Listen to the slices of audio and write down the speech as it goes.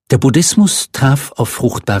Der Buddhismus traf auf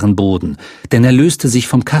fruchtbaren Boden, denn er löste sich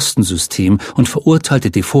vom Kastensystem und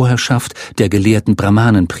verurteilte die Vorherrschaft der gelehrten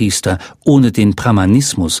Brahmanenpriester, ohne den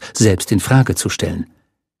Brahmanismus selbst in Frage zu stellen.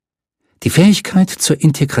 Die Fähigkeit zur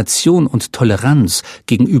Integration und Toleranz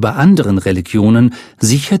gegenüber anderen Religionen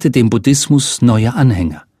sicherte dem Buddhismus neue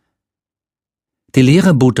Anhänger. Die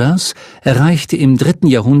Lehre Buddhas erreichte im 3.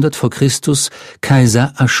 Jahrhundert vor Christus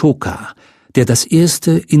Kaiser Ashoka, der das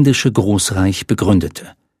erste indische Großreich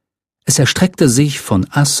begründete. Es erstreckte sich von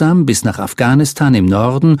Assam bis nach Afghanistan im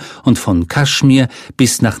Norden und von Kaschmir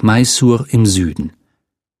bis nach Mysore im Süden.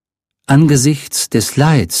 Angesichts des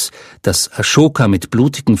Leids, das Ashoka mit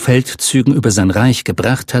blutigen Feldzügen über sein Reich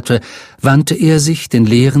gebracht hatte, wandte er sich den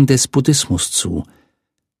Lehren des Buddhismus zu.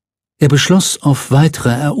 Er beschloss, auf weitere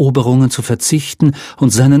Eroberungen zu verzichten und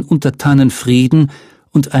seinen Untertanen Frieden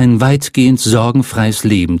und ein weitgehend sorgenfreies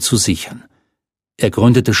Leben zu sichern. Er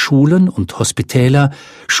gründete Schulen und Hospitäler,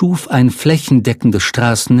 schuf ein flächendeckendes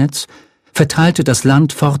Straßennetz, verteilte das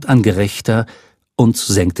Land fortan gerechter und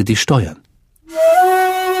senkte die Steuern.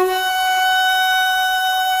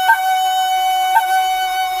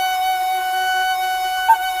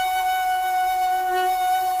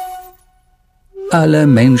 Alle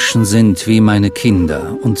Menschen sind wie meine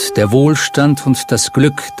Kinder, und der Wohlstand und das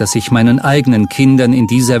Glück, das ich meinen eigenen Kindern in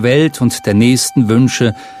dieser Welt und der nächsten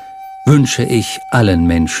wünsche, wünsche ich allen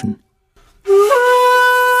Menschen.